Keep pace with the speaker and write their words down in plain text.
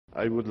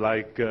I would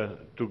like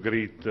to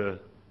greet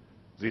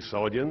this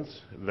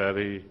audience,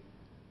 very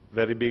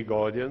big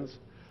audience,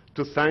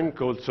 to thank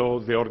also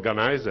the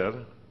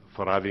organizer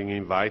for having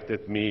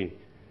invited me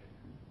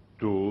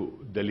to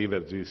deliver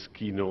this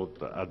keynote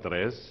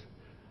address.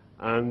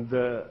 And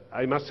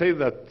I must say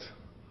that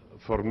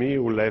for me,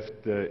 who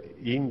left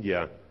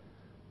India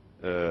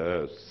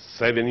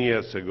 7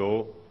 years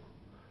ago,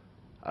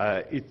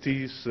 it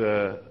is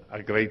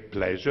a great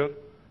pleasure,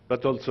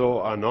 but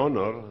also an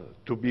honor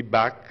to be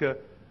back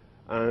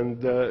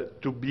and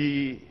to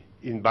be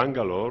in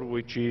Bangalore,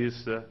 which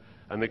is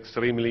an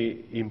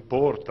extremely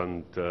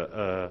important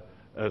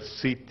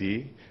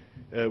city,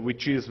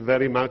 which is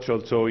very much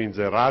also in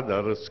the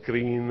radar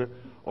screen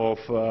of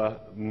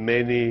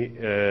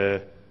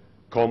many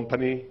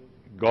company,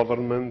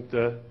 government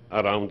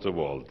around the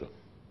world.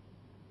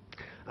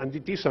 And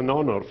it is an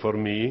honor for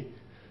me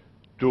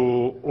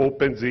to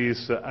open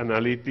this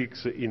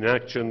Analytics in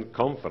Action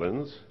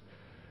conference.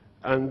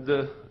 And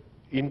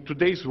in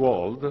today's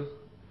world,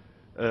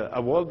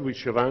 a world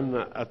which runs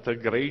at a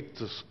great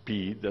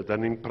speed, at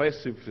an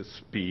impressive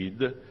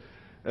speed,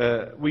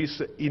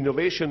 with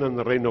innovation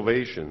and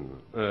renovation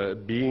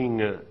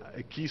being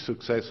a key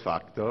success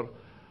factor,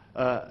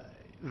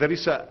 there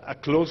is a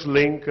close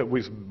link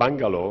with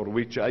Bangalore,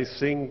 which I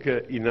think,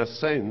 in a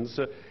sense,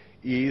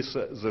 is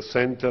the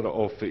center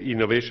of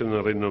innovation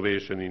and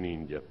renovation in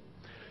India.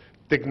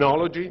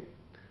 Technology,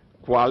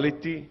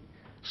 quality,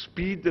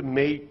 speed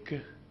make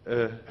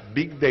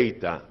big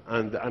data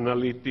and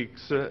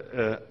analytics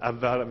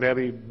a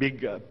very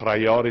big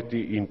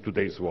priority in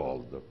today's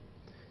world.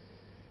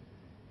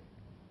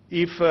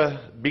 If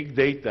big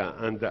data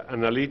and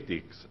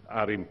analytics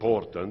are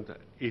important,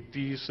 it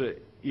is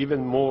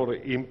even more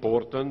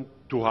important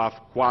to have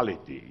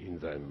quality in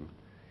them.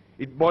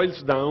 It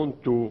boils down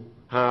to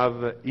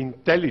have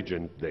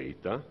intelligent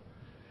data,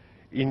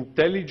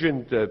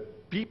 intelligent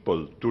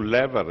people to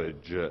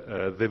leverage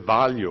the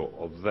value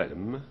of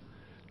them,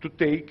 to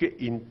take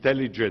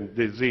intelligent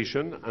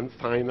decision, and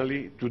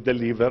finally to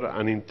deliver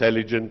an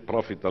intelligent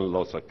profit and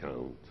loss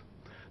account.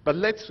 But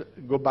let's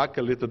go back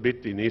a little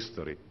bit in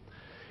history.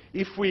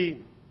 If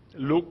we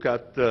look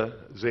at the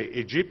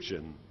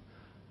Egyptian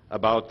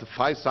about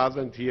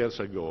 5,000 years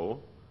ago,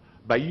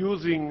 by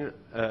using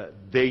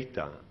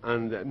data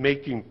and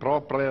making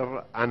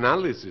proper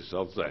analysis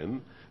of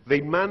them,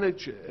 they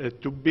managed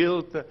to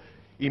build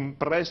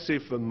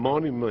impressive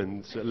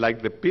monuments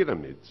like the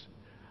pyramids.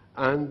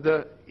 And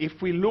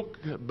if we look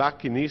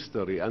back in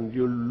history and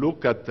you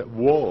look at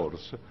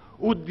wars,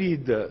 who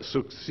did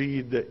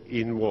succeed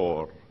in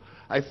war?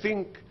 I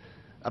think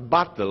a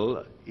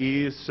battle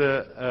is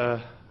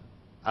a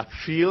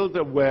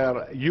field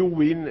where you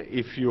win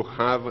if you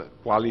have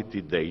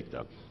quality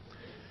data.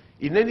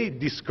 In any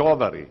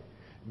discovery,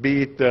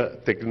 be it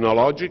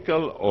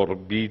technological or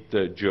be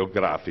it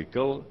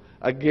geographical,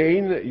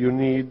 again, you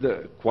need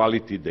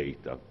quality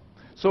data.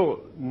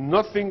 So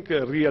nothing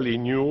really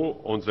new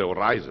on the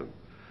horizon,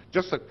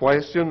 just a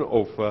question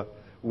of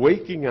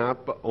waking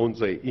up on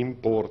the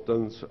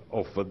importance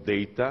of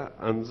data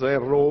and their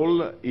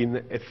role in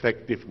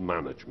effective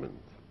management.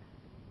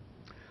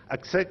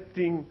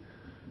 Accepting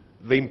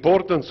the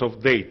importance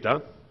of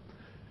data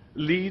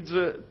leads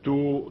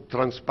to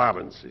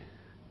transparency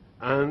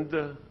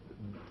and,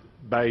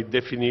 by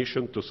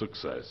definition, to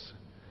success.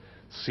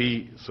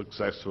 See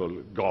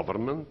successful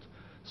government,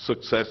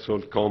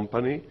 successful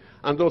company,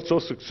 and also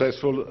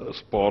successful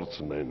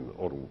sportsmen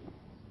or women.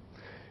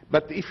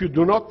 But if you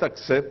do not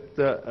accept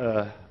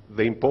the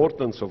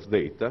importance of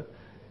data,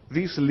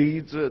 this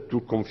leads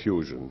to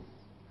confusion.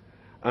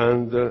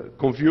 And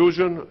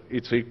confusion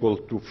is equal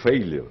to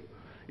failure.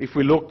 If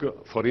we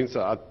look, for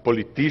instance, at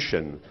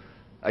politicians,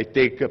 I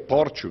take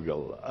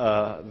Portugal.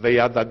 They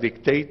had a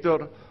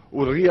dictator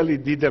who really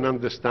didn't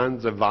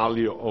understand the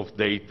value of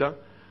data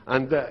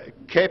and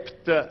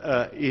kept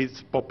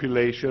its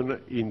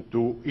population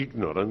into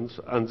ignorance,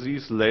 and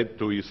this led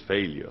to his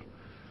failure.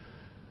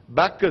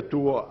 Back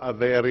to a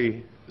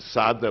very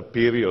sad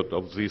period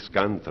of this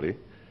country,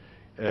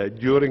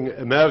 during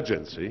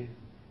emergency,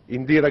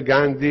 Indira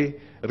Gandhi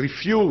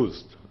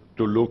refused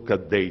to look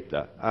at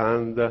data,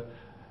 and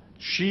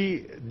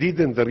she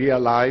didn't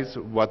realize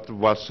what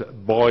was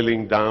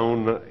boiling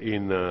down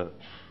in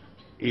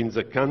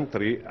the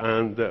country,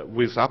 and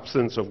with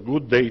absence of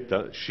good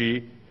data,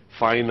 she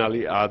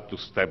finally had to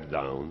step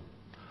down.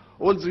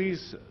 All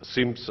this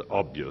seems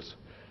obvious,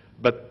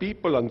 but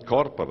people and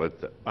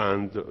corporate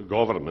and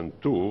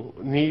government too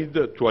need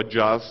to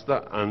adjust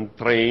and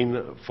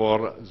train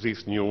for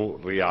this new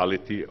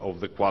reality of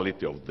the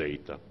quality of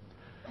data.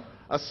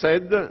 As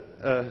said,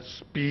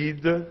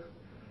 speed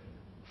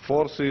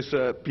forces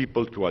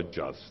people to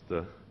adjust.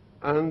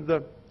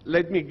 And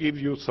let me give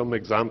you some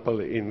example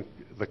in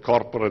the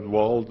corporate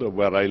world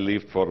where I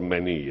lived for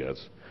many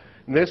years.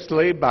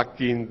 Nestle,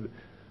 back in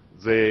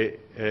the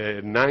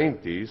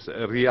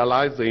 90s,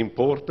 realized the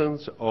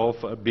importance of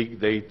big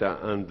data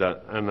and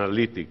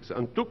analytics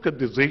and took a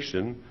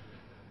decision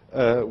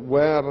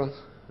where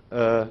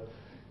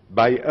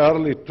by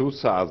early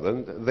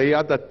 2000, they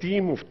had a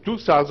team of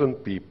 2,000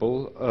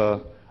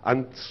 people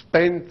and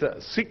spent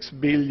 $6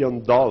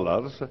 billion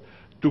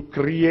to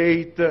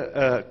create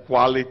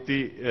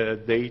quality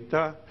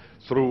data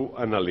through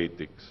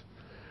analytics.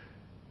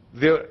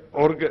 The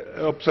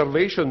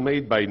observation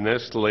made by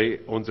Nestle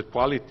on the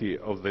quality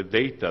of the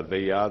data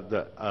they had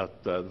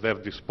at their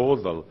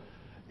disposal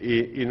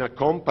in a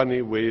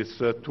company with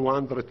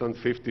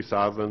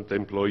 250,000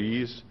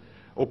 employees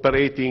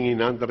operating in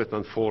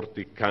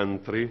 140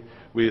 countries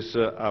with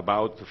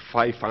about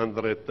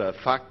 500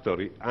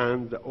 factories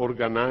and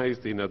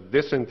organized in a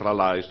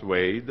decentralized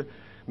way,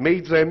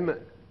 made them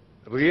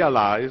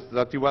realize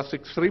that it was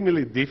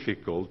extremely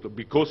difficult,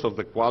 because of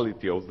the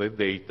quality of the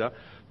data,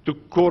 to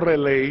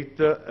correlate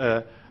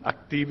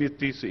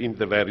activities in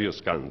the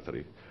various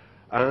countries.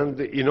 And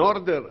in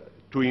order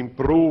to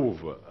improve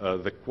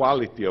the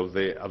quality of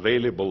the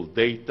available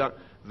data,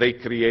 they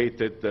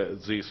created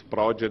this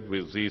project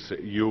with this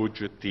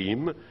huge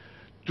team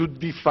to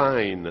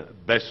define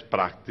best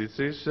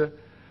practices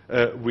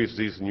with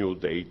this new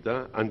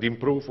data and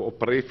improve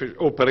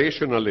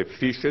operational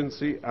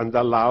efficiency and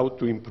allow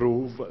to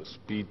improve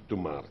speed to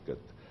market.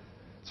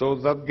 So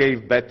that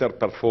gave better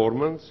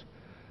performance,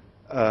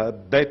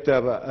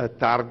 better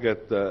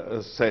target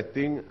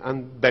setting,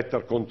 and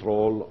better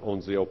control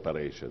on the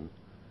operation.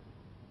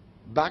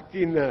 Back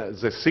in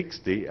the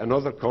 60s,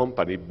 another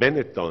company,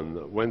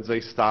 Benetton, when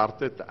they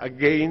started,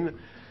 again,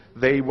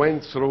 they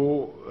went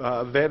through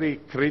a very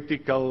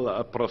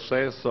critical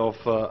process of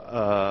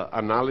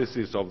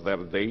analysis of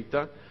their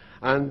data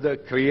and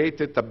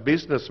created a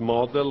business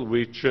model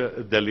which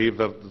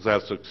delivered their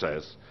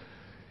success.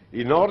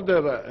 In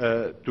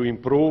order to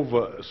improve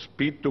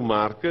speed to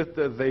market,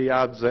 they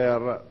had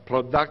their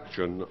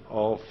production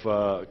of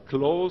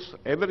clothes,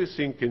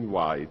 everything in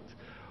white.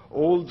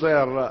 All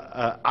their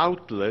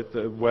outlets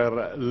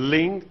were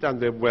linked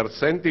and they were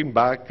sending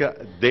back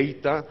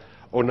data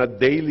on a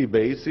daily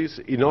basis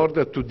in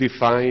order to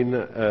define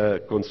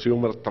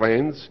consumer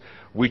trends,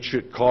 which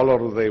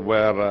color they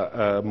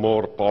were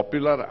more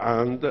popular,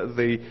 and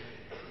they,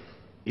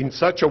 in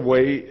such a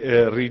way,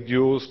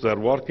 reduced their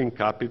working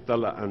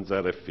capital and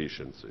their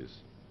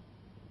efficiencies.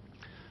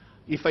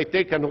 If I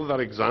take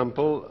another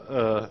example,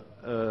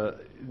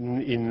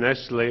 in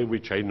Nestle,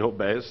 which I know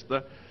best,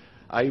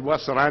 I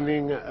was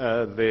running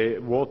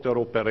the water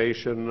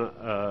operation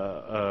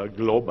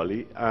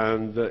globally,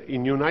 and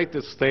in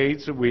United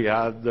States we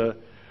had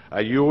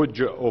a huge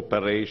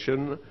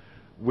operation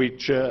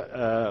which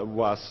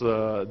was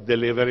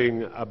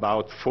delivering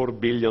about $4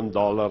 billion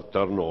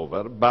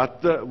turnover,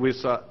 but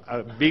with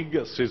a big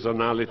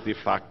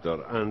seasonality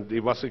factor. And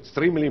it was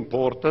extremely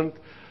important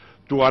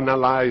to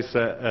analyze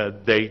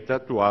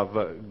data, to have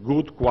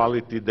good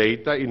quality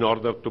data in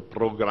order to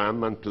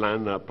program and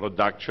plan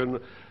production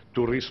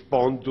to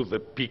respond to the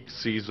peak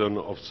season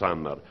of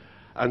summer.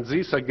 And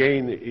this,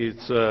 again,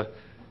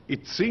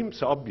 it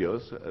seems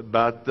obvious,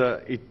 but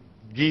it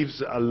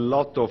gives a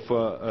lot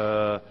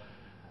of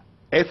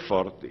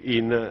effort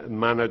in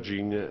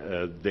managing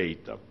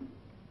data.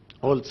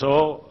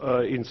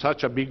 Also, in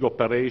such a big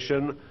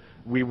operation,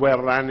 we were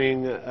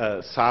running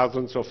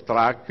thousands of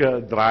trucks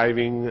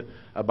driving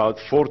about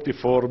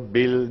 44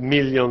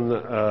 million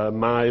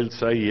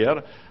miles a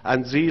year,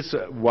 and this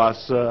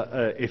was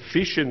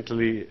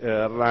efficiently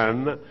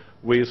run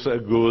with a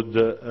good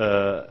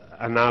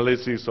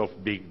analysis of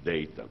big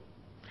data.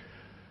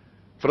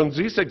 From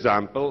this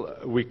example,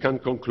 we can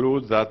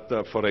conclude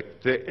that for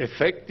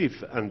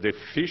effective and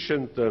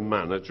efficient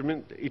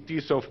management, it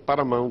is of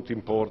paramount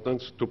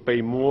importance to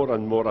pay more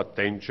and more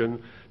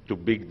attention to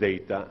big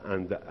data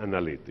and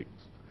analytics.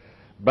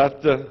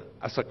 But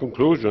as a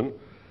conclusion,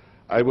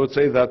 I would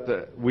say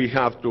that we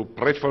have to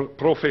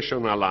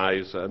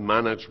professionalize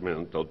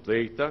management of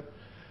data,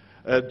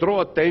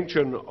 draw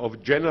attention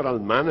of general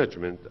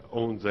management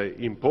on the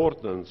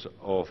importance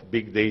of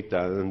big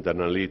data and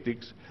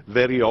analytics,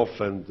 very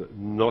often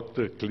not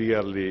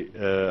clearly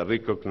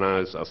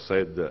recognized, as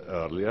said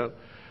earlier.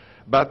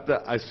 But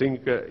I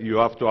think you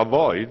have to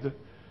avoid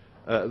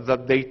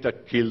that data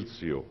kills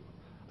you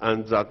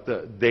and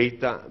that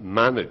data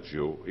manage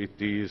you.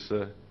 It is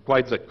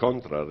quite the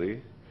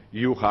contrary.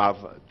 You have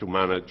to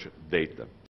manage data.